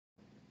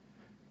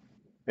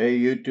Hey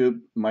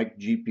YouTube, Mike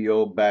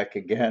GPO back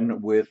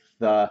again with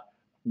the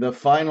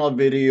final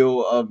video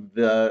of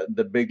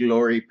the Big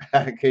Lorry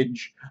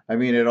package. I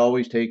mean, it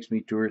always takes me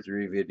two or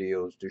three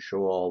videos to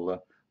show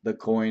all the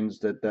coins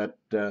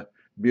that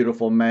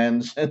beautiful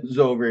man sends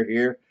over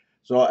here.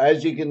 So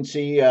as you can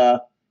see, I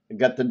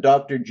got the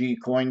Dr. G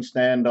coin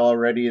stand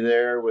already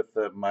there with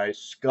my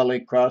Scully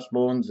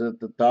crossbones at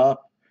the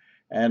top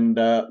and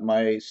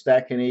my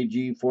Stacking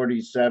AG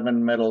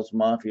 47 Metals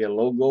Mafia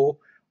logo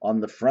on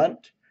the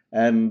front.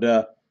 And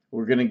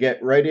we're going to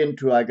get right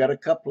into, I got a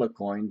couple of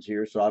coins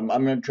here, so I'm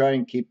going to try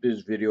and keep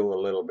this video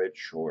a little bit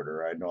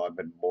shorter. I know I've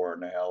been boring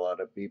the hell out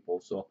of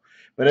people.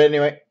 But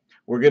anyway,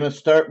 we're going to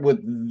start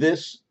with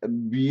this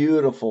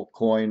beautiful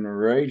coin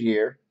right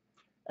here.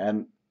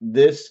 And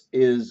this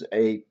is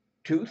a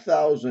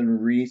 2000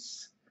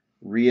 Reis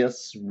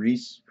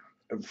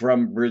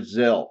from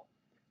Brazil.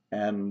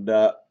 And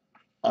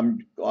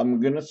I'm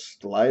gonna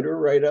slide her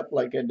right up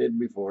like I did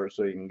before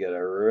so you can get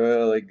a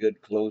really good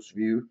close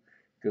view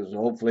because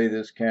hopefully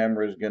this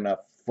camera is gonna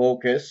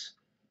focus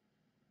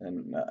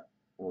and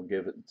we'll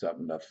give it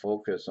something to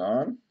focus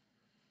on.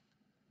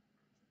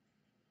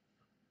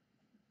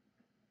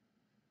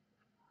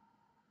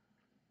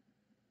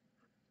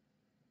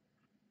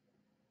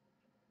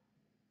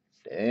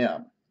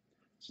 Damn.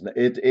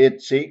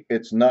 See,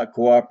 it's not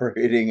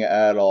cooperating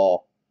at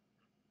all.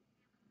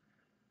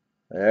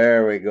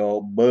 There we go.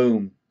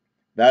 Boom.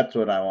 That's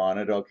what I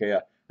wanted. Okay.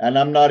 And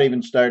I'm not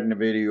even starting the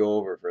video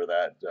over for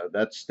that.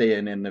 That's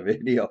staying in the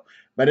video.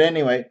 But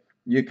anyway,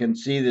 you can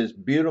see this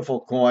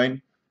beautiful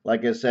coin.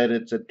 Like I said,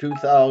 it's a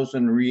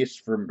 2000 Reis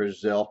from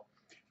Brazil.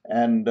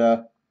 And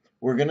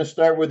we're going to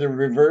start with the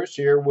reverse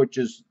here, which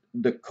is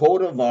the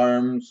coat of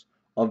arms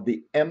of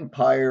the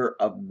Empire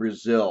of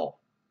Brazil.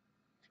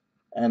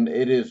 And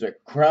it is a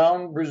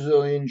crown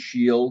Brazilian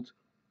shield.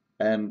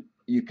 And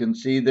you can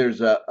see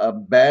there's a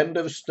band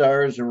of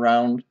stars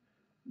around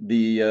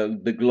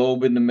the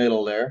globe in the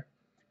middle there.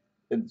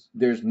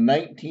 There's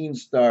 19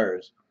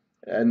 stars,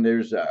 and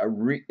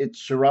it's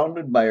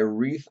surrounded by a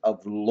wreath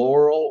of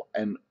laurel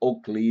and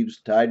oak leaves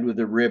tied with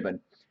a ribbon.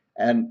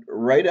 And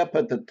right up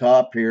at the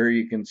top here,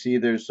 you can see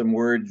there's some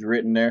words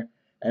written there,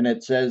 and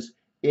it says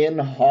 "In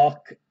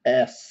hoc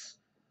es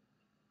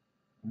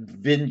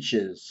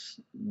vinces."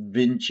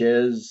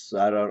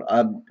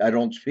 I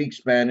don't speak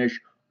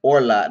Spanish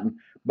or Latin,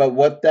 but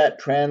what that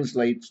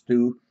translates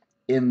to,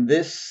 in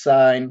this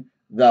sign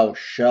thou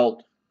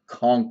shalt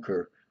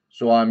conquer.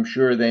 So I'm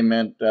sure they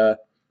meant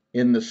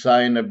in the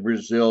sign of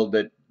Brazil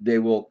that they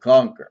will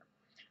conquer.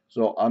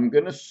 So I'm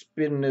going to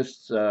spin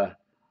this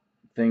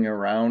thing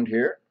around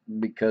here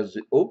because,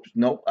 oops,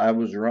 nope, I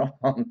was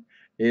wrong.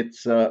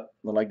 It's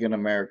like an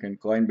American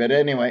coin. But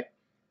anyway,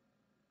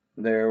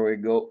 there we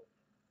go.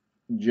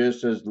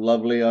 Just as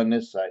lovely on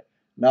this side.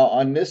 Now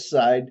on this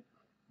side,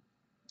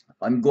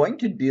 I'm going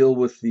to deal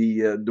with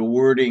the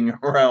wording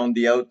around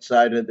the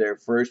outside of there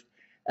first,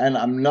 and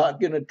I'm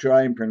not going to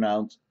try and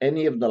pronounce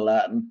any of the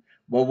Latin,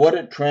 but what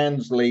it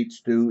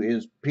translates to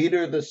is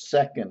Peter the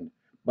Second,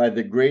 by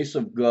the grace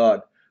of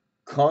God,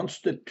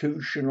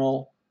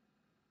 constitutional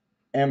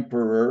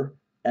emperor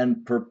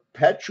and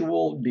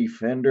perpetual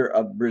defender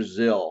of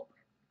Brazil,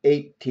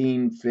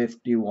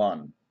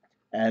 1851.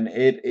 And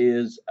it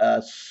is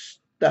a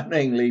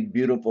stunningly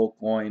beautiful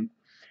coin.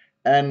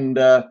 And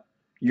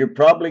you're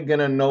probably going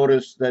to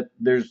notice that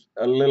there's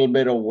a little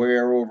bit of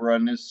wear over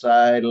on this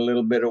side, a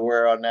little bit of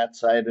wear on that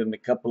side, and a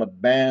couple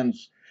of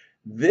bands.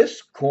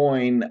 This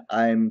coin,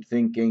 I'm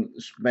thinking,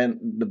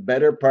 spent the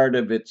better part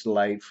of its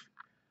life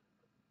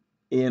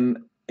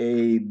in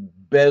a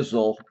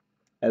bezel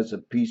as a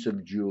piece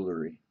of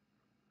jewelry.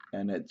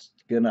 And it's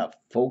going to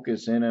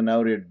focus in and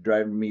out. It's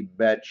driving me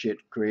batshit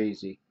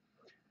crazy.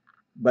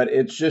 But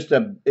it's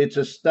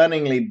a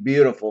stunningly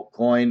beautiful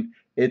coin.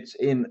 It's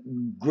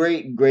in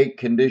great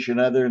condition,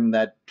 other than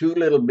that two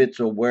little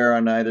bits of wear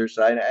on either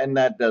side, and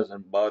that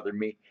doesn't bother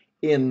me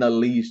in the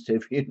least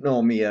if you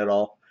know me at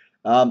all.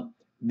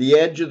 The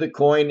edge of the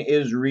coin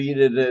is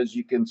reeded, as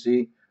you can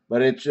see,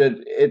 but it's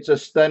a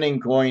stunning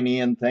coin,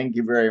 Ian. Thank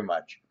you very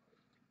much.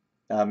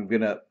 I'm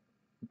gonna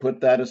put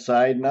that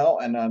aside now,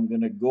 and I'm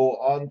gonna go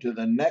on to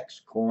the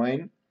next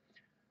coin,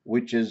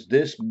 which is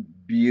this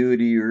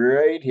beauty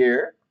right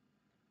here,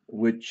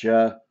 which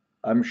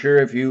I'm sure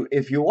if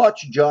you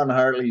watch John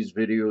Hartley's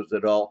videos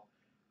at all,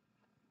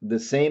 the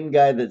same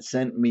guy that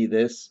sent me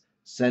this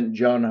sent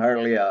John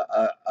Hartley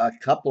a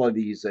couple of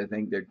these. I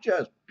think they're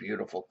just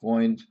beautiful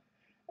coins.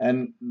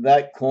 And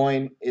that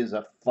coin is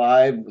a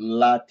 5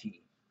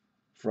 lati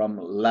from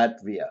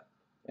Latvia.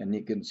 And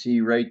you can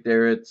see right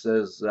there it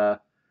says uh,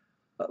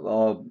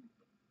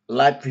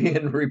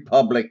 Latvian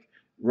Republic,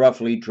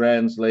 roughly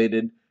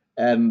translated.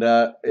 And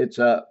it's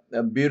a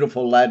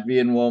beautiful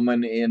Latvian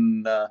woman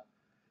in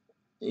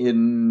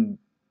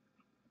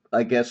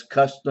I guess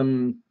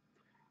custom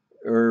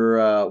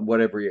or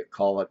whatever you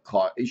call it.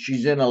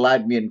 She's in a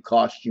Latvian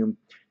costume.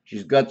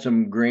 She's got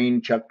some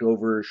grain chucked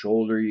over her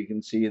shoulder. You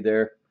can see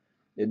there.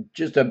 It's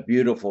just a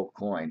beautiful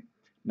coin.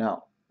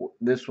 Now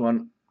this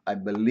one, I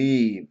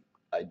believe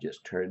I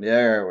just turned.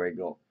 There we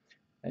go.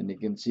 And you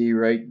can see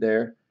right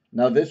there.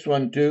 Now this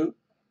one too,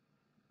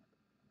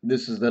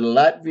 this is the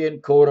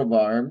Latvian coat of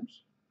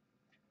arms.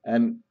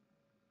 And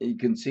you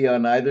can see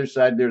on either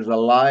side there's a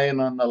lion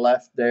on the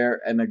left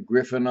there and a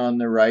griffin on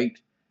the right,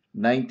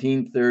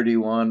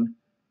 1931,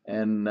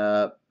 and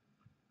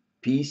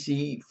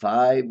PC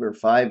 5 or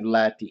 5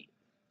 Lati.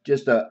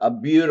 Just a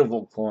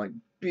beautiful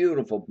coin.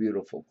 Beautiful,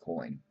 beautiful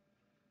coin.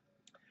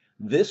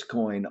 This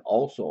coin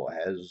also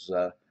has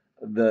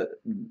the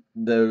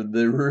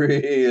the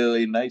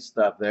really nice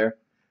stuff there.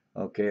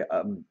 Okay,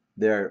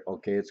 there.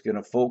 Okay, it's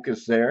gonna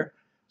focus there.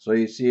 So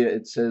you see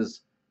it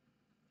says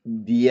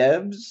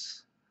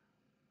Dievs,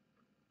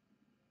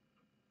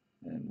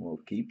 and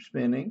we'll keep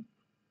spinning.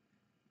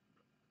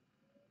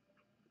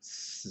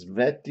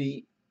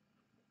 Sveti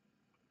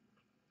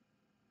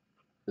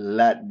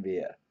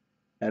Latvia,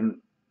 and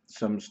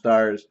some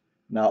stars.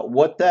 Now,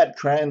 what that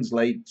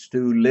translates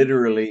to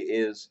literally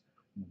is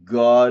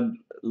God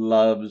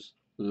loves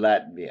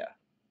Latvia.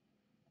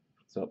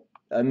 So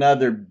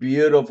another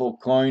beautiful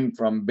coin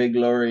from Big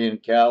Lorry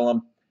and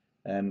Callum,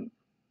 and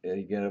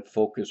you get a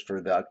focus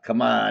for that.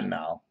 Come on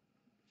now.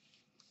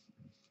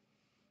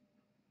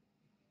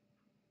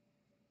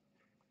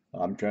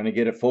 I'm trying to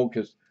get it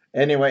focused.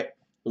 Anyway,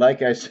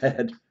 like I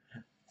said,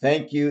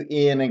 thank you,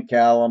 Ian and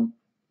Callum.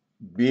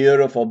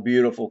 Beautiful,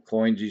 beautiful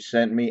coins you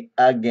sent me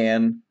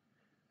again.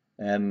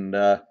 And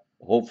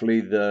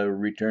hopefully the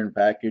return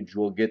package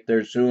will get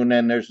there soon.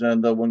 And there's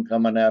another one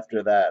coming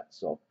after that.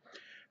 So,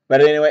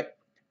 but anyway,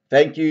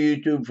 thank you,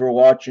 YouTube, for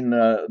watching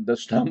the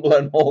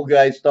stumbling old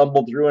guy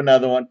stumble through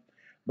another one.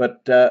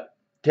 But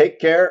take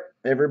care,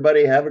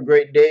 everybody. Have a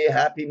great day.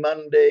 Happy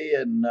Monday.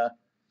 And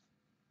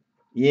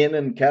Ian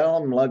and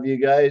Callum, love you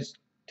guys.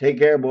 Take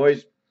care,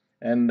 boys.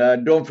 And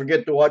don't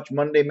forget to watch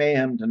Monday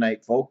Mayhem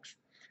tonight, folks.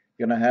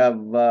 Gonna have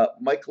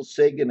Michael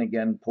Sagan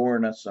again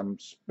pouring us some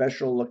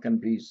special looking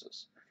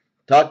pieces.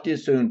 Talk to you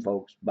soon,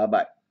 folks. Bye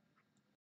bye.